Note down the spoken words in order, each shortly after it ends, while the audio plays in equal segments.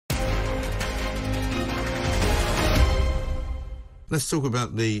Let's talk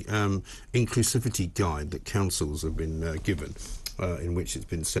about the inclusivity guide that councils have been given, in which it's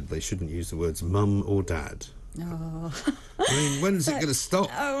been said they shouldn't use the words mum or dad. Oh. I mean, when's it going to stop?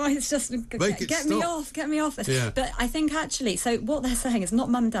 Oh, it's just get me off. Yeah. But I think actually, so what they're saying is not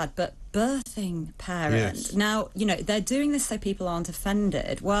mum and dad, but birthing parent. Yes. Now, you know, they're doing this so people aren't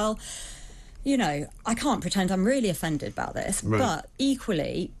offended. Well, you know, I can't pretend I'm really offended about this, right. But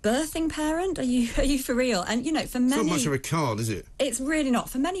equally, birthing parent, are you for real? And, you know, for many... It's not much of a card, is it? It's really not.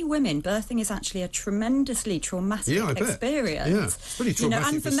 For many women, birthing is actually a tremendously traumatic experience. Yeah, it's pretty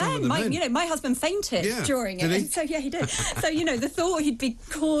traumatic and for some of the men. You know, my husband fainted during it. Did he? So, yeah, he did. So, you know, the thought he'd be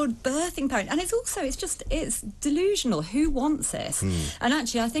called birthing parent. And it's delusional. Who wants this? And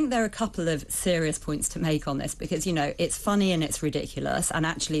actually, I think there are a couple of serious points to make on this because, you know, it's funny and it's ridiculous. And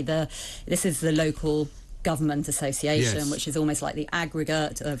actually, this is the local government association, yes. which is almost like the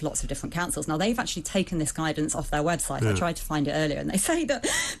aggregate of lots of different councils. Now, they've actually taken this guidance off their website. I tried to find it earlier, and they say that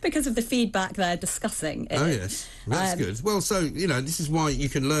because of the feedback they're discussing it. Oh, yes. That's good. Well, so, you know, this is why you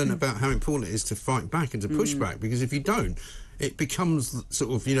can learn about how important it is to fight back and to push back, because if you don't, it becomes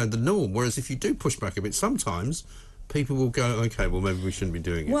sort of, you know, the norm, whereas if you do push back a bit, sometimes people will go, OK, well, maybe we shouldn't be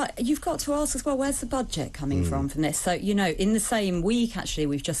doing it. Well, you've got to ask as well, where's the budget coming from this? So, you know, in the same week, actually,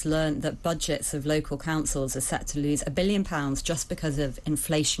 we've just learned that budgets of local councils are set to lose £1 billion just because of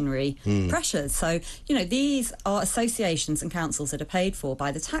inflationary pressures. So, you know, these are associations and councils that are paid for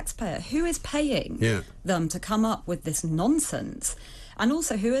by the taxpayer. Who is paying them to come up with this nonsense? And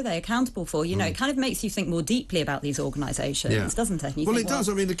also, who are they accountable for? You know, it kind of makes you think more deeply about these organisations, doesn't it? Well, it does.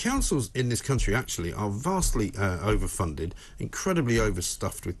 I mean, the councils in this country actually are vastly overfunded, incredibly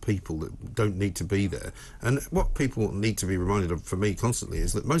overstuffed with people that don't need to be there. And what people need to be reminded of, for me, constantly,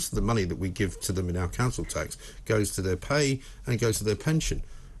 is that most of the money that we give to them in our council tax goes to their pay and goes to their pension.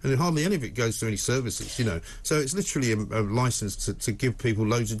 And hardly any of it goes to any services, you know. So it's literally a licence to give people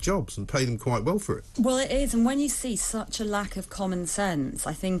loads of jobs and pay them quite well for it. Well, it is. And when you see such a lack of common sense,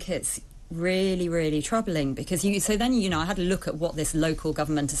 I think it's really, really troubling because then, you know, I had a look at what this local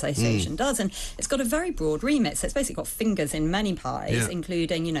government association does, and it's got a very broad remit. So it's basically got fingers in many pies,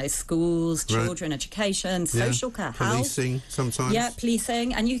 including, you know, schools, children, education, social care, policing, health. Sometimes. Yeah,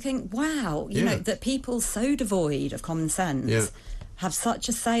 policing. And you think, wow, you know, that people so devoid of common sense have such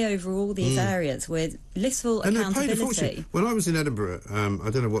a say over all these areas with little accountability. And they're paid a fortune. When I was in Edinburgh, I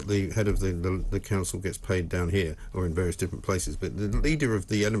don't know what the head of the council gets paid down here or in various different places, but the leader of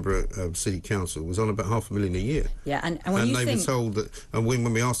the Edinburgh City Council was on about £500,000 a year. Yeah, and when you they think... were told that, and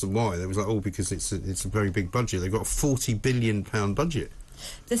when we asked them why, they was like, oh, because it's a very big budget. They've got a £40 billion budget.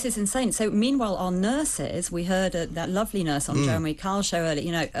 This is insane. So, meanwhile, our nurses, we heard that lovely nurse on Jeremy Carl's show earlier,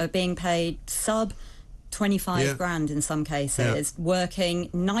 you know, are being paid sub 25 grand in some cases, working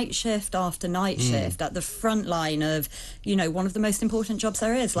night shift after night shift at the front line of, you know, one of the most important jobs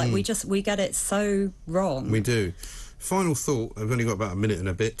there is. Like, we get it so wrong. We do. Final thought, I've only got about a minute and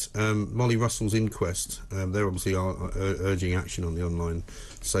a bit. Molly Russell's inquest, they're obviously urging action on the online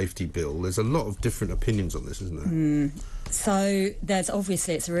safety bill. There's a lot of different opinions on this, isn't there? So there's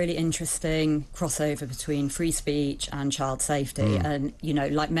obviously, it's a really interesting crossover between free speech and child safety. And, you know,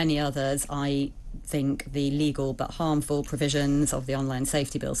 like many others, I think the legal but harmful provisions of the online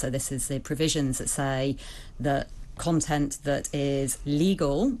safety bill, so this is the provisions that say that content that is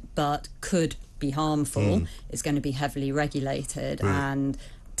legal but could be harmful is going to be heavily regulated, and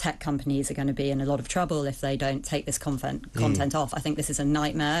tech companies are going to be in a lot of trouble if they don't take this content off. I think this is a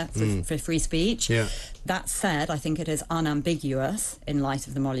nightmare for free speech. That said, I think it is unambiguous in light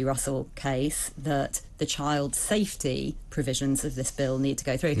of the Molly Russell case that the child safety provisions of this bill need to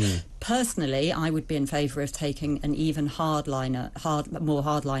go through. Personally, I would be in favour of taking an even more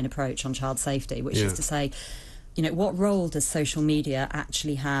hardline approach on child safety, which is to say, you know, what role does social media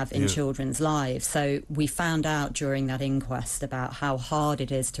actually have in children's lives? So we found out during that inquest about how hard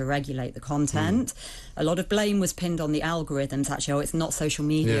it is to regulate the content. A lot of blame was pinned on the algorithms, actually. Oh, it's not social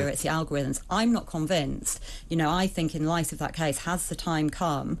media, it's the algorithms. I'm not convinced. You know, I think in light of that case, has the time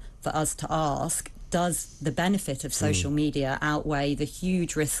come for us to ask, does the benefit of social media outweigh the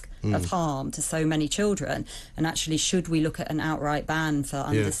huge risk of harm to so many children? And actually, should we look at an outright ban for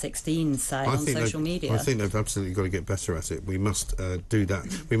under 16s, say, on social media? I think they've absolutely got to get better at it. We must do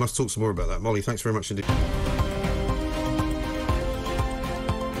that. We must talk some more about that. Molly, thanks very much indeed.